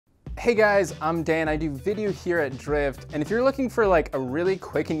Hey guys, I'm Dan. I do video here at Drift, and if you're looking for like a really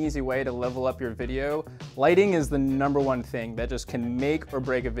quick and easy way to level up your video, lighting is the #1 thing that just can make or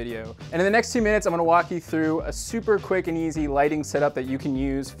break a video. And in the next 2 minutes, I'm gonna walk you through a super quick and easy lighting setup that you can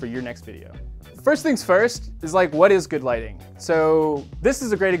use for your next video. First things first is like, what is good lighting? So this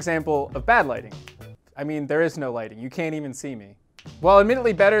is a great example of bad lighting. I mean, there is no lighting. You can't even see me. While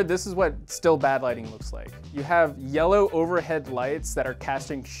admittedly better, this is what still bad lighting looks like. You have yellow overhead lights that are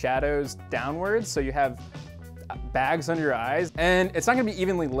casting shadows downwards, so you have bags under your eyes, and it's not gonna be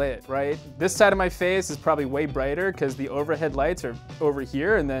evenly lit, right? This side of my face is probably way brighter because the overhead lights are over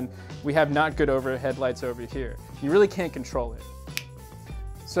here, and then we have not good overhead lights over here. You really can't control it.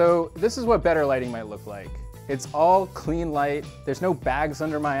 So this is what better lighting might look like. It's all clean light, there's no bags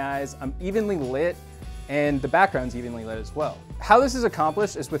under my eyes, I'm evenly lit, and the background's evenly lit as well. How this is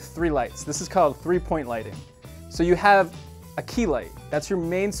accomplished is with 3 lights. This is called 3-point lighting. So you have a key light. That's your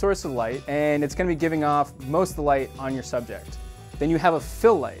main source of light, and it's gonna be giving off most of the light on your subject. Then you have a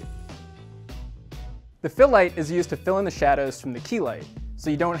fill light. The fill light is used to fill in the shadows from the key light,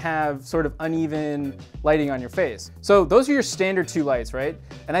 so you don't have sort of uneven lighting on your face. So those are your standard 2 lights, right?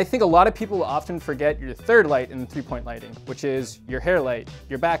 And I think a lot of people will often forget your 3rd light in the 3-point lighting, which is your hair light,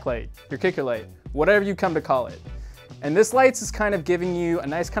 your backlight, your kicker light, whatever you come to call it. And this lights is kind of giving you a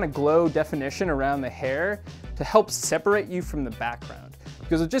nice kind of glow definition around the hair to help separate you from the background.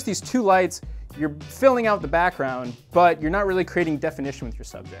 Because with just these 2 lights, you're filling out the background, but you're not really creating definition with your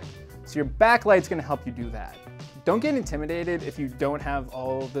subject. So your backlight's gonna help you do that. Don't get intimidated if you don't have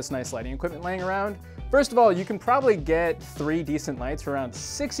all this nice lighting equipment laying around. First of all, you can probably get 3 decent lights for around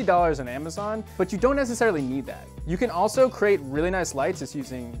 $60 on Amazon, but you don't necessarily need that. You can also create really nice lights just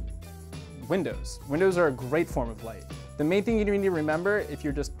using windows. Windows are a great form of light. The main thing you need to remember, if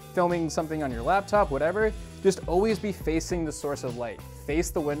you're just filming something on your laptop, whatever, just always be facing the source of light. Face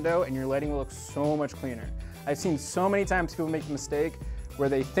the window and your lighting will look so much cleaner. I've seen so many times people make the mistake where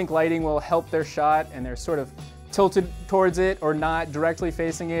they think lighting will help their shot and they're sort of tilted towards it or not directly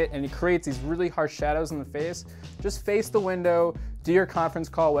facing it, and it creates these really harsh shadows in the face. Just face the window, do your conference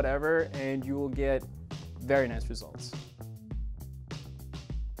call, whatever, and you will get very nice results.